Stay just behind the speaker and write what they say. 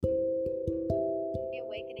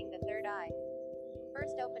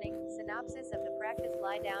Synopsis of the practice: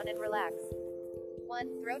 lie down and relax.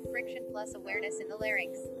 1. Throat friction plus awareness in the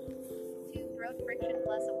larynx. 2. Throat friction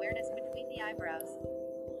plus awareness between the eyebrows.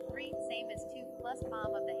 3. Same as 2 plus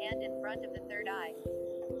palm of the hand in front of the third eye.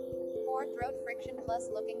 4. Throat friction plus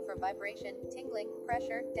looking for vibration, tingling,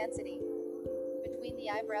 pressure, density between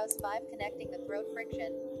the eyebrows. 5. Connecting the throat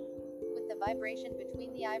friction with the vibration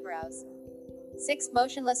between the eyebrows. 6.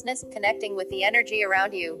 Motionlessness, connecting with the energy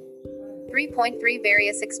around you. 3.3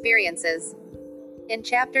 Various experiences. In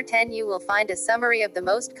Chapter 10 you will find a summary of the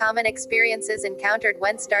most common experiences encountered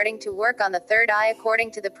when starting to work on the third eye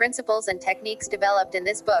according to the principles and techniques developed in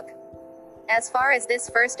this book. As far as this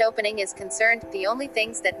first opening is concerned, the only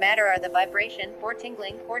things that matter are the vibration, or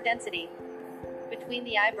tingling, or density between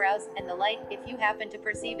the eyebrows, and the light, if you happen to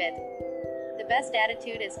perceive it. The best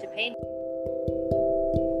attitude is to pay